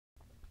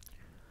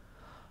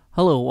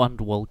Hello and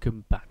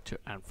welcome back to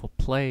F.E.A.R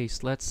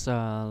Plays. Let's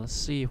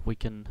see if we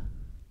can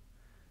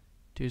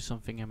do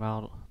something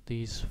about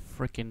these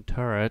freaking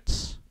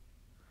turrets.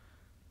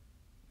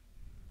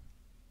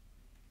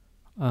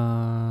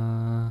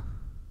 There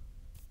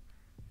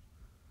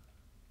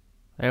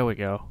we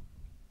go.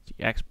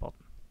 The X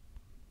button.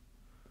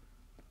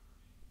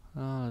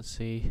 Let's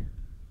see.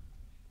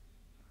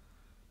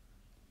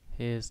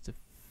 Here's the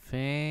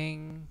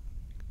thing.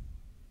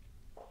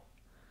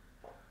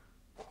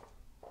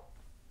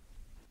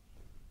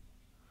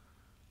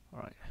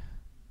 Alright.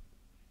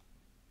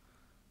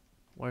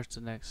 Where's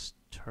the next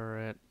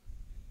turret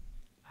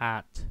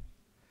at?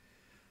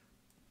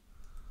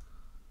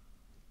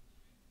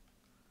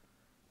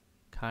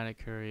 Kinda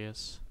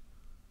curious.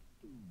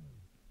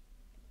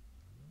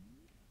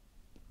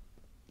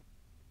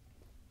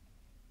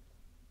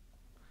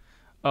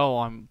 Oh,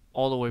 I'm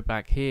all the way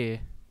back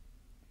here.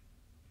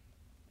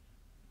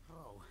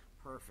 Oh,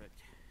 perfect.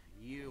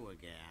 You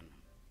again.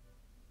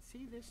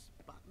 See this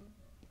button?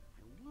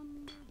 I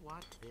wonder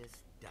what this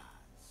does.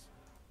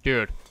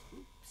 Dude.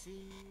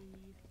 Oopsie.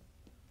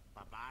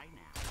 Bye-bye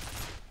now.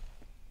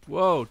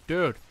 Whoa,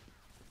 dude.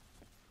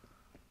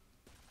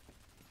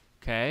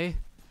 Okay.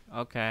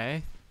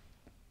 Okay.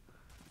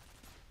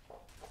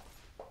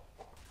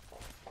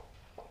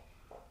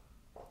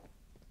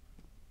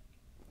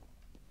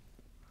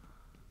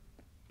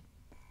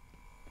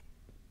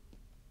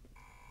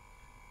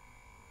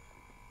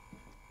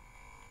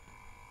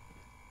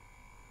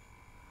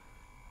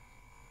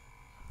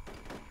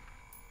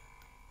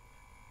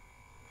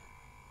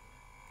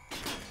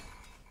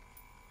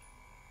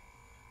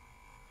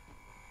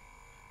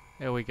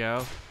 There we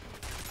go.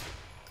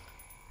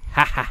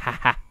 Ha ha ha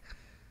ha.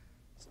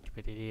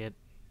 Stupid idiot.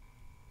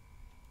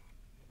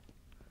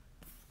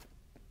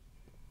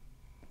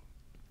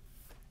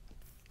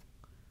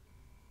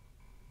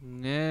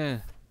 Nah.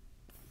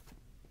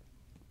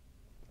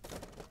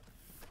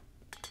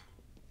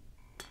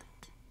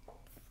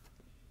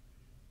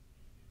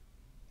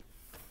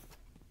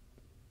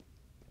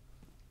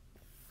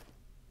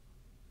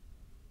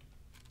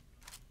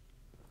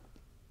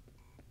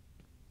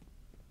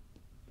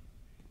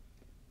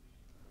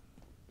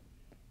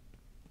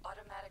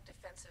 Automatic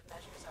defensive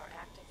measures are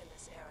active in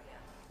this area.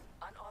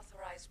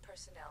 Unauthorized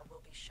personnel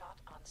will be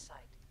shot on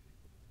sight.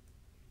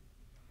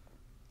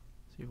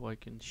 See if I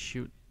can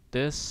shoot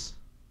this.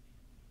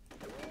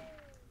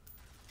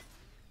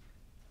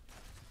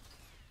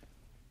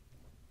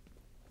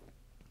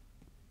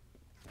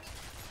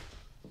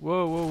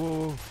 Whoa, whoa,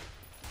 whoa, whoa.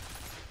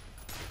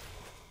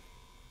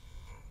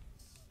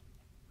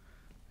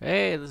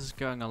 Hey, this is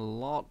going a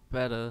lot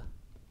better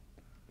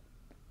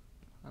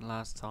than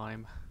last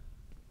time.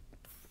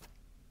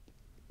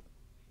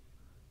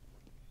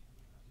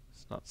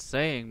 It's not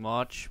saying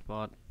much,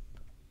 but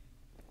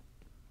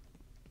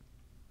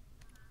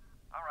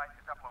Alright,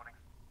 it's uploading.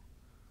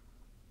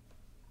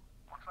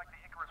 Looks like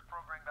the Icarus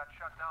program got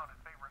shut down in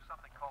favor of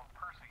something called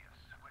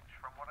Perseus, which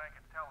from what I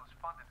can tell is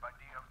funded by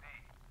DoD.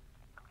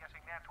 I'm guessing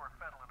that's where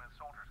Fennel and his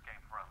soldiers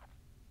came from.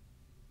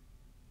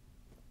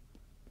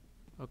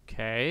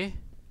 okay.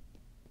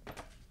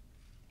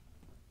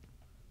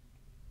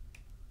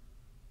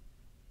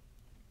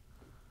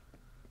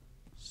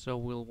 So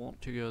we'll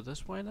want to go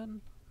this way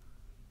then?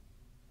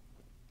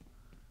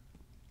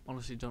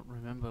 Honestly, don't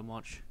remember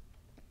much.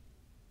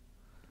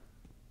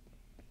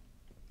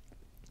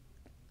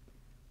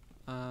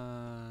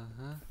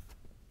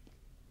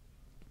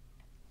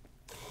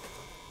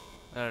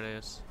 There it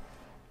is.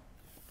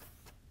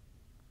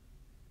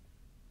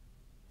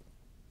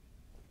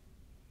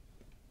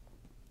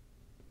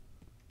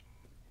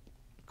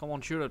 Come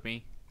on, shoot at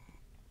me.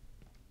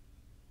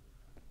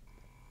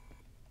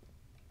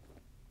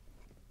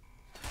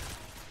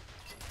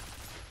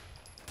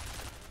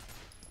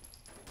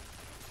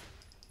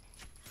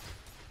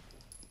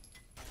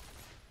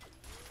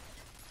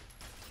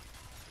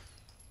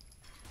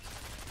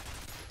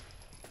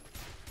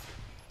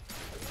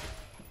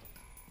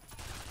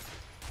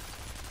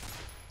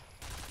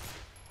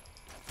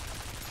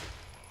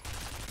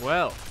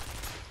 Well,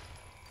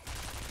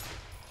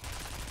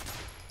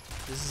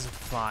 this is a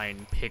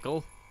fine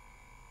pickle.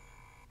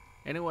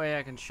 Anyway,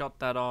 I can shut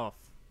that off.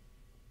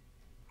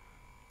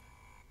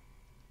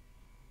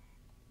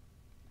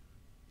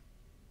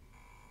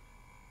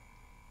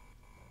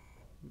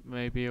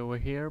 Maybe over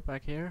here,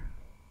 back here.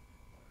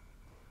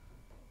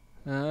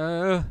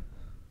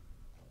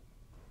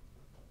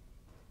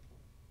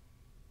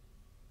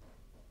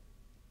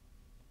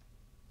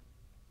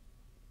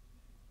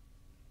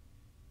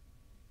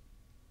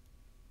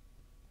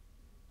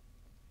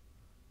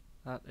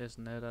 That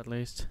isn't it, at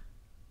least.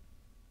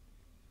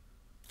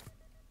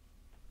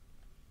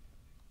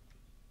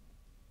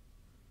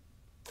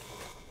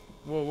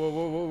 Whoa, whoa,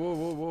 whoa, whoa, whoa,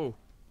 whoa, whoa.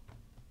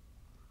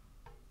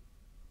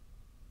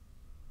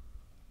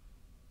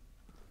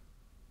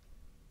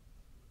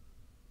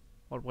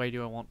 What way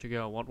do I want to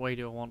go? What way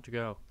do I want to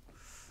go?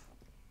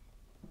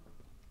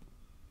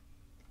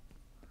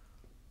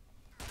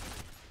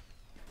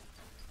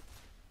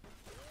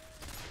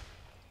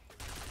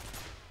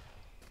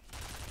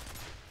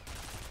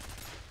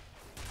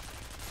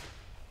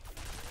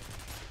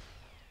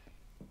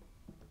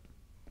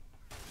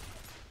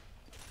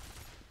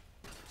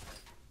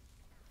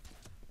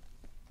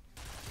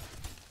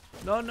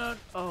 No, no.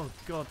 Oh,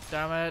 god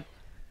damn it.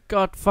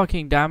 God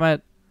fucking damn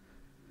it.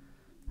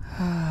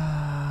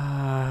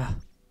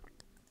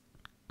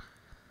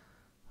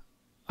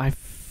 I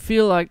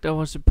feel like there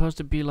was supposed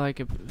to be like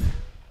a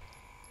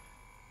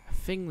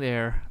thing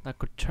there that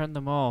could turn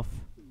them off.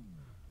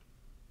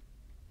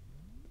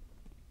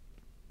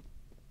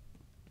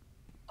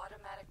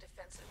 Automatic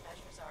defensive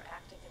measures are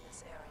active in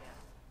this area.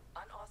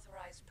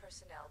 Unauthorized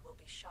personnel will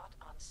be shot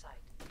on sight.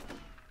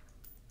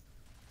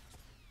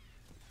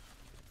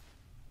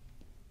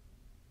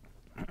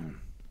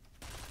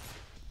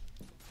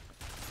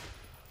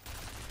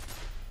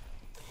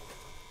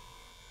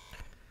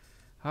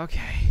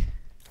 Okay.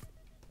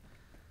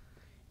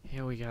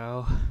 Here we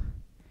go.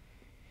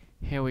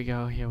 Here we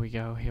go, here we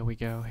go, here we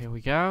go, here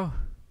we go.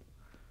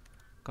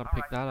 Gotta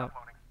pick that up.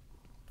 Uploading.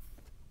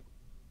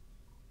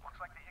 Looks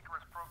like the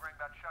Icarus program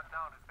got shut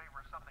down in favor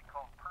of something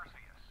called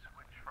Perseus,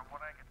 which from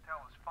what I can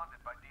tell is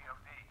funded by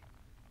DOD.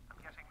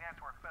 I'm guessing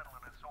that's where Fennel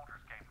and his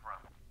soldiers came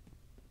from.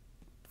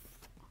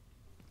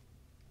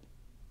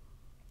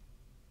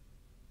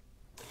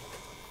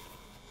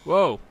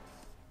 Whoa.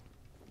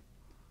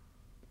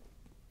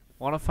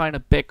 Wanna find a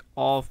big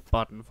off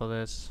button for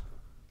this.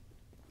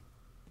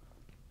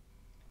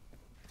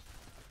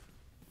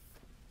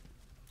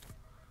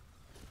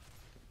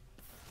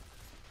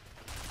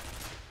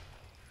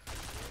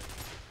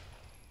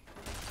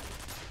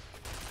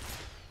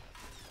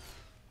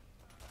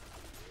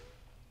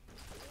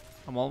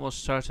 I'm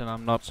almost certain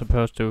I'm not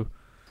supposed to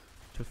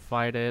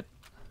fight it.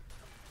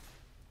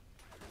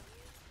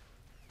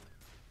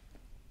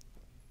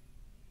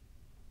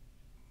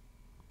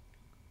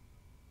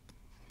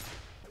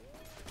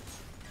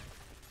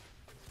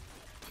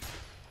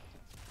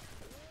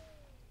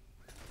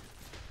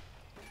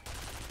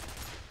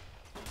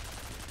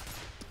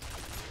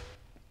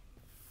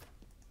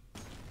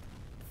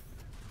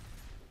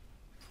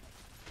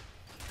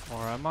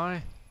 Or am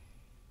I?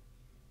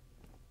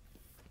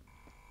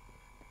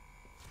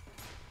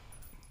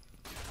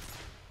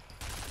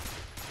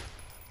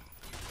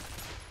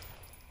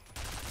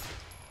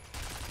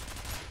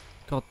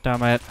 God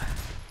damn it.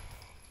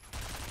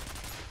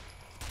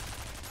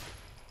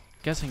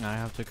 Guessing I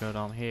have to go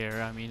down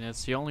here. I mean,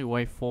 it's the only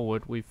way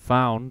forward we've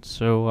found,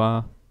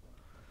 so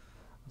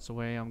that's the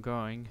way I'm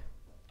going.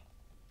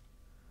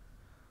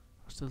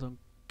 I still don't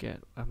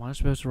get... Am I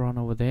supposed to run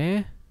over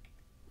there?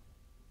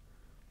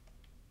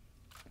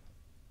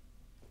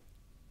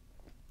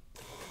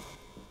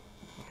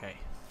 Okay.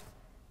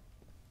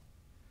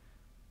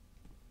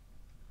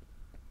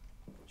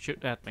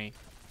 Shoot at me.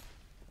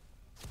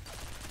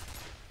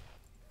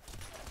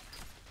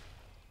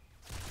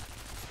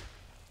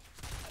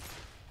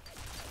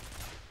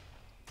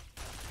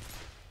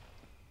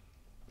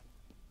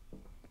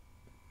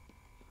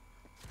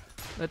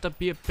 Let there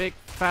be a big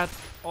fat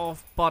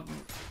off button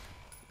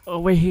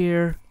over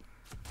here.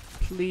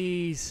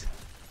 Please.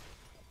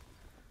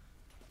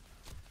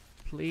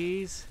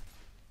 Please.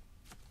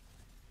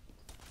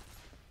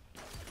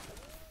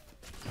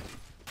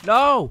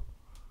 No!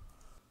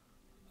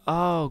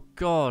 Oh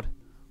god.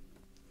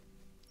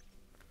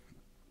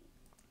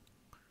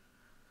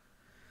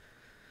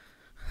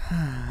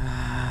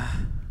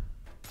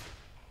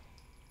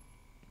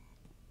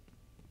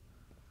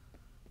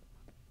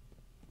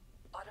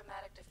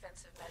 Automatic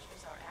defensive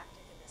measures are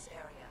active in this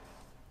area.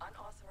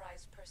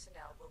 Unauthorized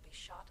personnel will be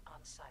shot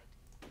on sight.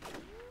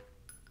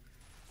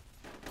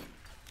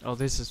 Oh,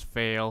 this is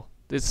fail.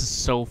 This is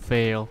so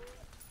fail.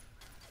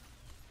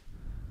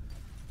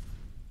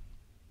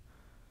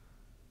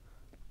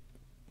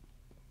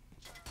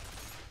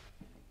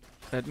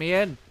 Let me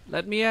in.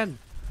 Let me in.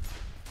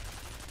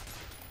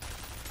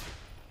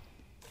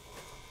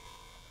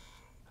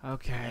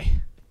 Okay.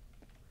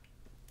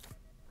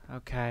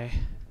 Okay.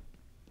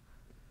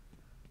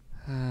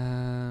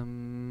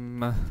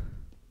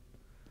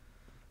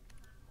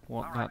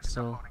 What? Alright, That's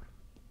so. uploading.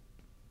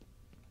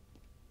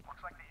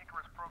 Looks like the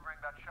Icarus program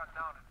got shut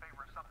down in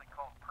favor of something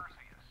called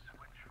Perseus,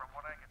 which from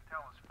what I can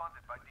tell is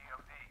funded by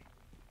DOD.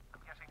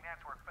 I'm guessing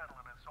that's where Fennel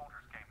and his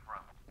soldiers came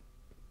from.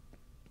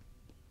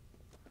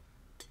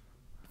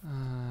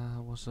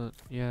 Was it?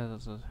 Yeah,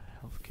 there's a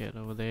health kit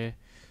over there.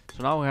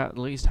 So now we at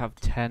least have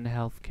 10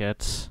 health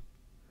kits.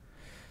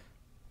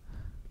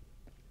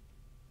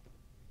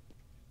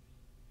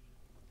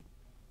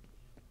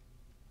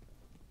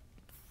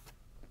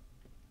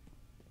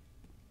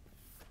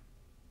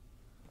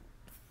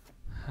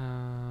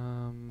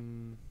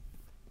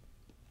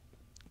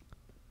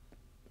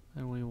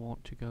 And we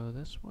want to go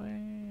this way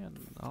and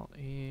out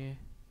here.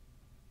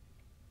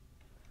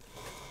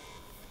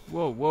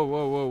 Whoa, whoa,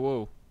 whoa, whoa,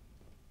 whoa.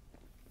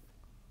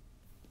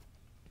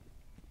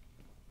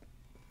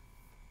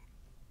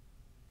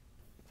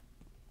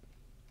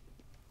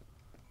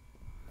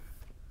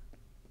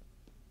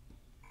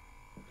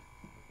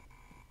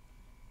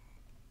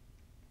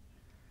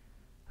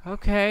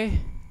 Okay.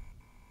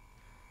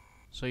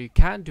 So you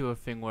can do a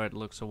thing where it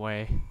looks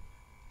away.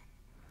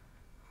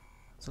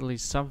 It's at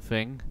least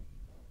something.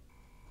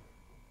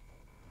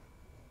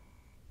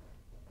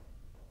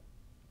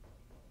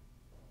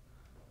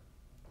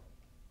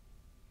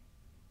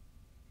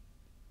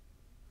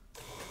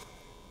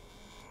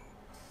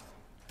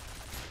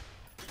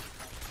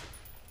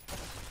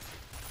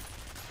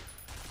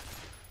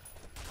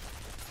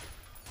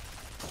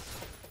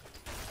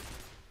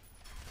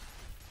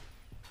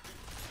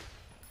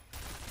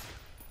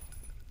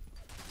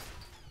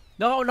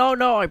 No, no,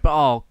 no!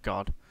 Oh,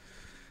 God.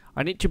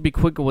 I need to be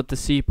quicker with the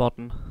C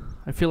button.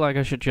 I feel like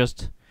I should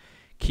just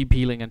keep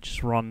healing and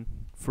just run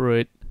through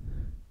it.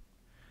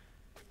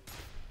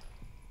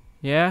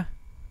 Yeah?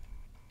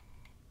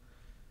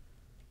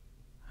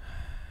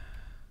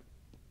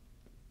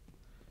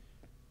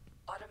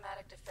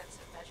 Automatic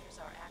defensive measures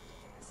are active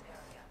in this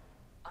area.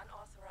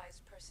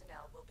 Unauthorized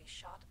personnel will be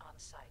shot on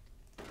sight.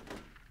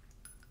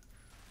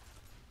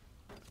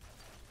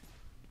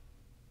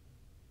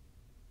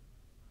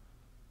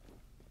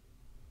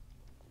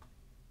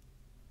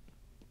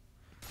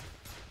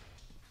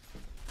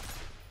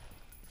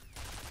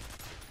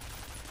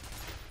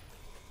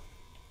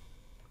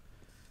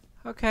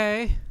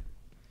 Okay.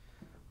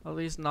 At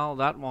least now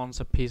that one's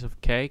a piece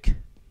of cake.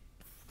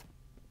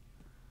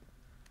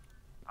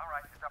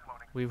 Alright, it's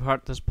uploading. We've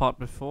heard this part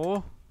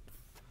before.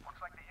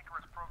 Looks like the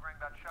Icarus program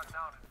got shut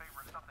down in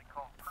favor of something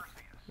called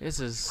Perseus.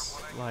 This is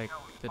like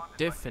the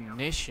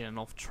definition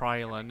of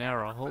trial and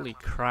error. Holy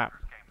crap.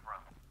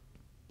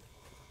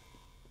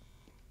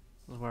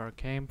 This is where it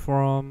came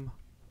from.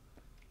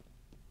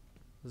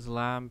 This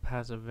lamp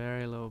has a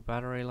very low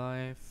battery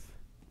life,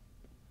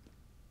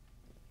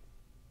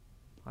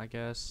 I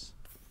guess.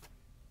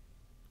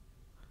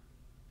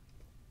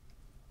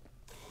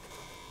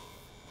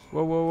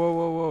 Whoa, whoa, whoa,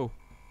 whoa, whoa.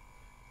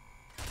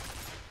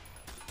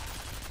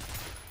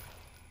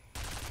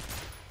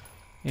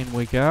 In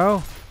we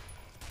go.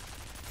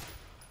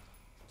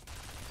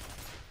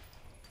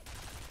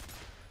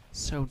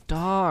 So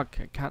dark,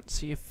 I can't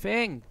see a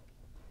thing.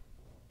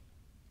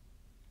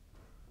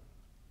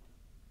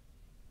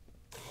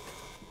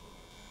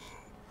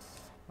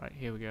 Right,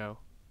 here we go.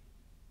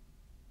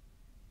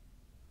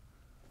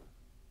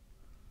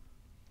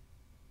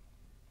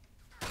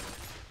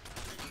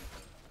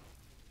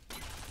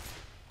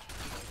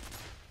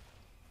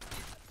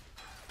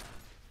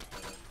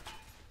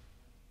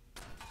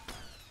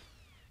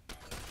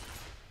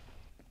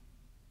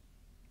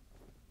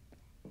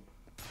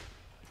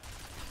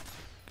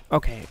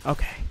 Okay,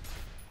 okay.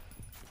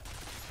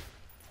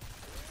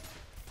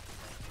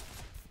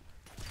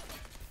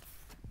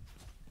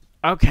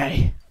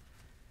 Okay.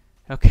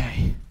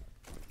 Okay.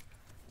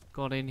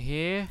 Got in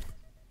here.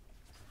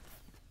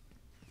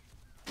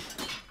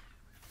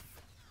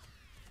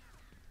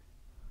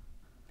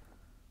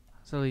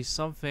 That's at least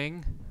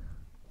something.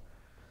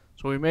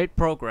 So we made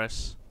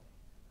progress.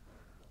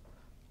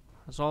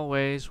 As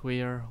always,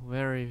 we are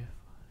very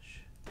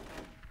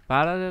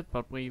bad at it,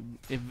 but we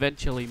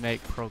eventually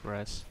make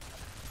progress.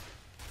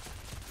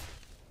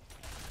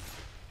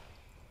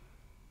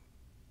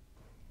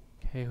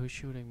 Okay, who's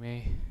shooting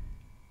me?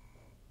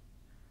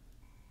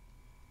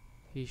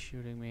 He's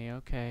shooting me,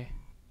 okay.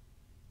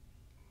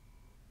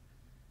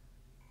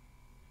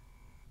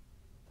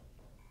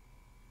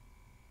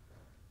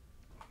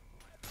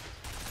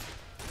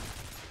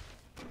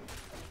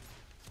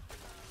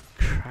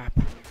 Crap.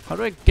 How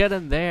do I get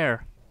in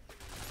there?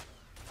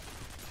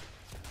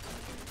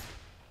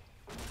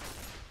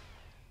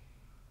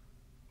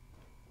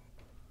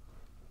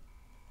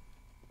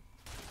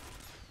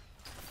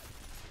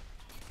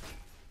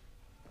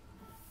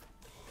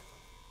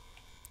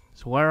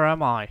 So where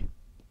am I?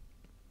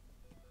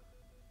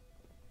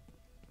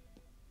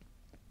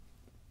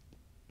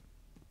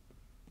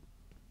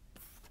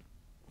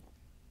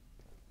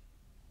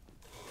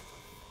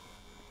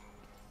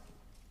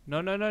 No,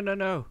 no, no, no,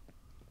 no.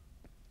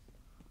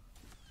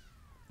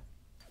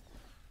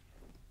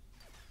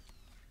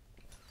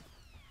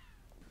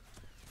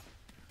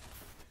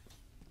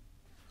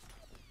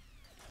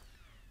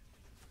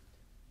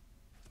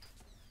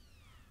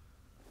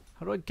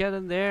 How do I get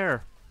in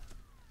there?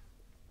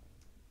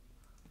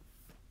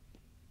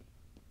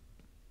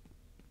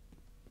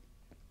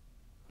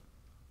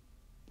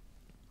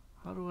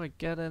 How do I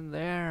get in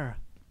there?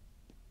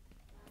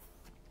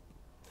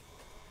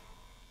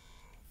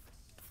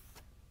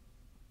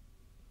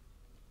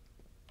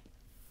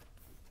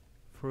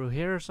 Through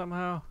here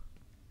somehow?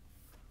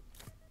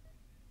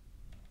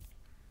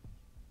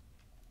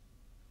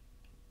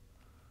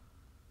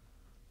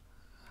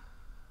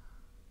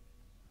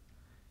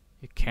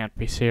 You can't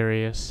be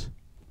serious.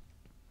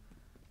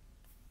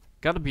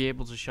 Gotta be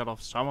able to shut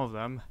off some of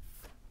them.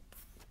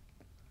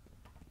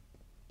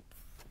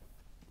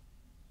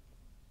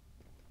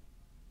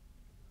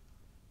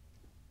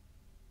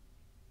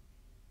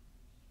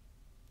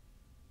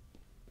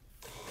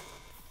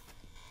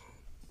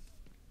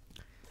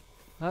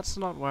 That's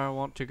not where I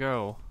want to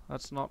go.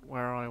 That's not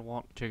where I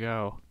want to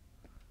go.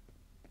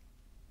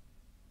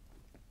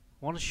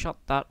 I want to shut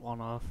that one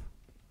off.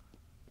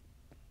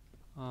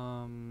 Go.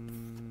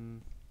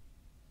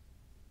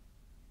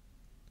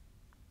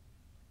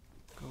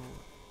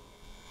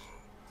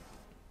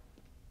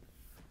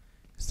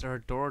 Is there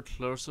a door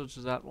closer to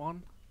that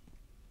one?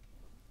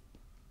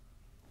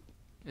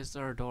 Is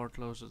there a door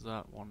closer to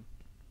that one?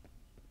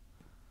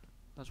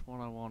 That's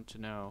what I want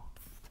to know.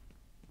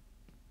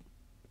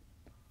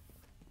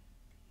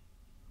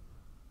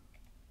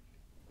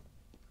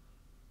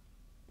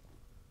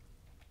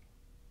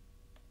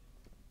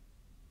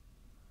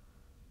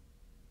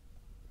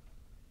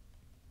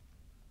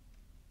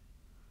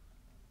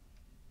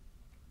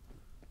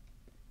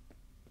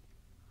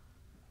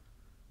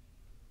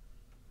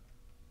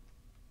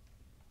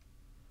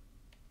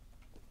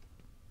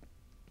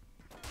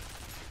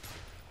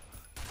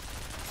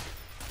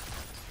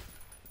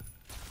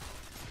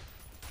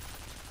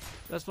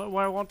 That's not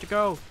where I want to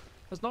go.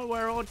 That's not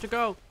where I want to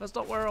go. That's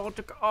not where I want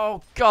to go.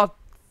 Oh god.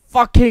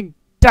 Fucking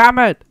damn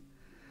it.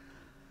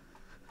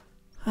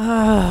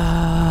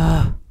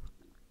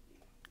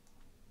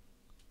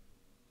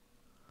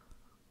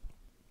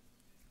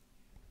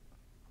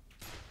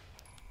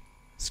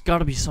 It's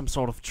gotta be some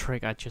sort of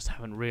trick I just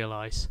haven't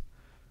realized.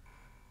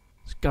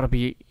 It's gotta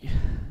be...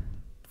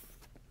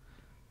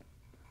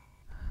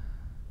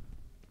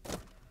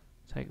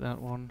 Take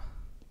that one.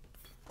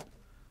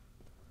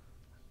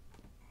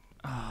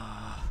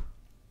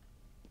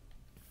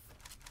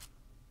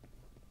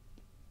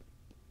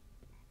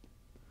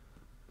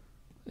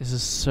 This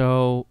is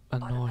so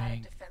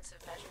annoying.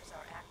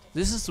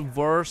 This is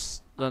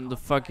worse than the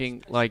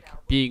fucking, like,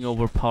 being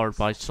overpowered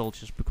by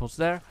soldiers, because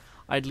there,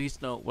 I at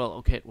least know, well,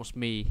 okay, it was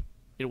me.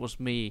 It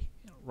was me,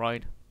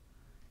 right?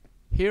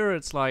 Here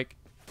it's like,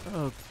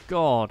 oh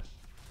god.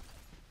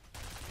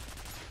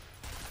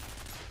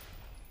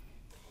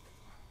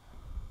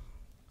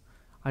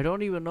 I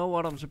don't even know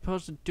what I'm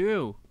supposed to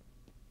do.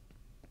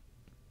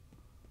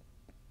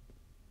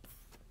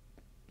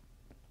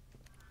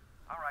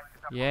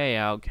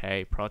 Yeah,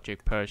 okay.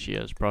 Project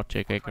Perseus,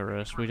 Project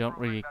Icarus. We don't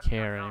really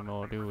care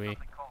anymore, do we?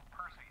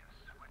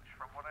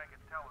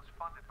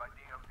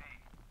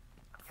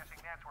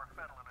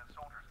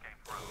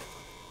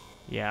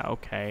 Yeah,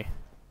 okay.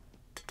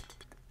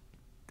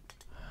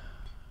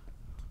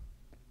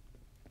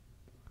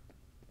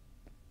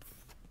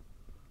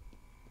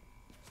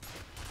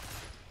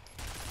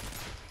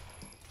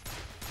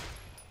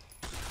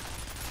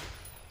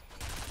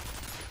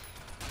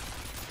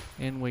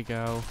 In we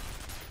go.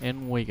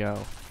 In we go.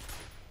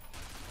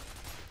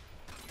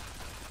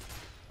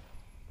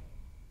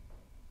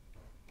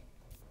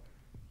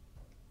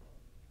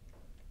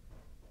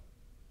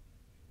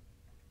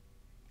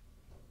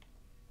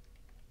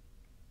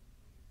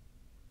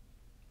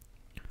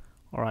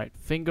 All right,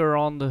 finger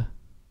on the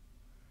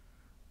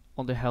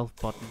health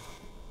button.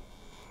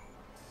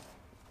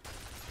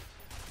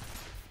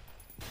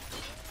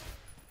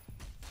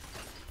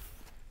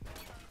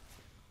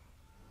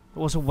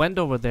 There was a vent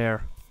over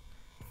there.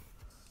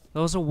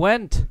 There was a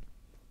vent.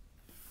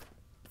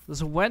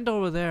 There's a vent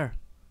over there.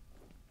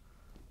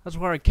 That's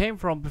where I came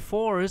from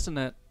before, isn't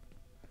it?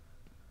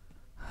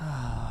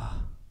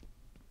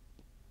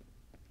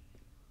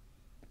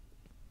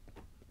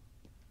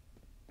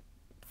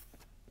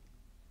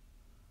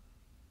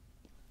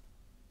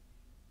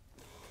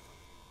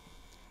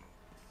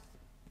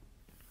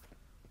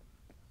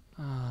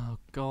 Oh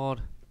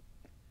god. I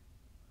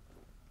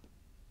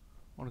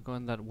wanna go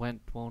in that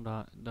vent, won't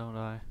I? Don't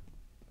I?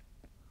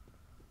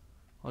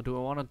 Or do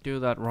I want to do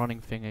that running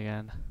thing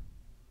again?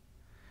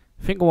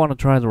 I think I want to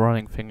try the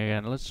running thing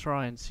again. Let's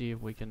try and see if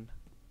we can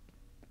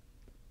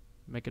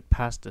make it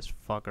past this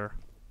fucker.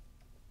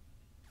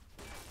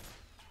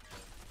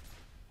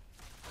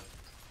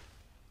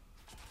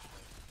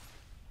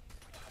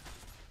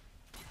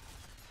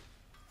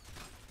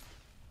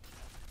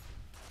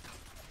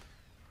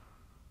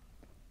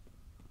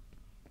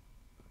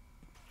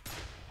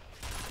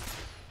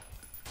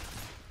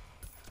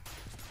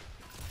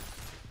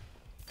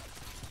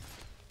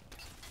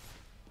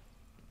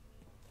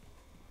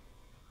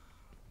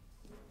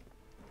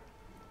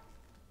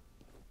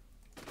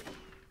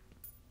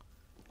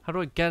 How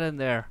do I get in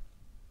there?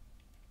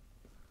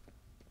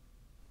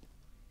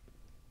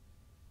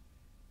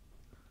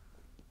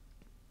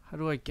 How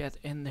do I get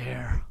in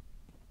there?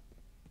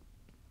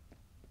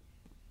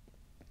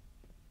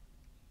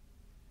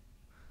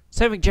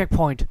 Saving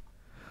checkpoint.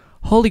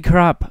 Holy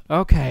crap.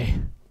 Okay.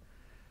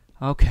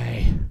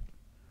 Okay.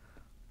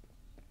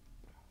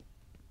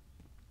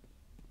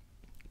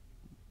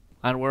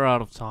 And we're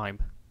out of time.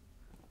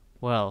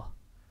 Well,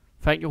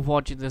 thank you for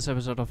watching this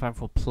episode of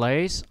F.E.A.R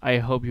Plays. I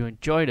hope you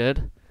enjoyed it.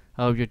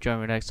 I hope you join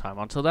me next time.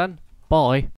 Until then, bye.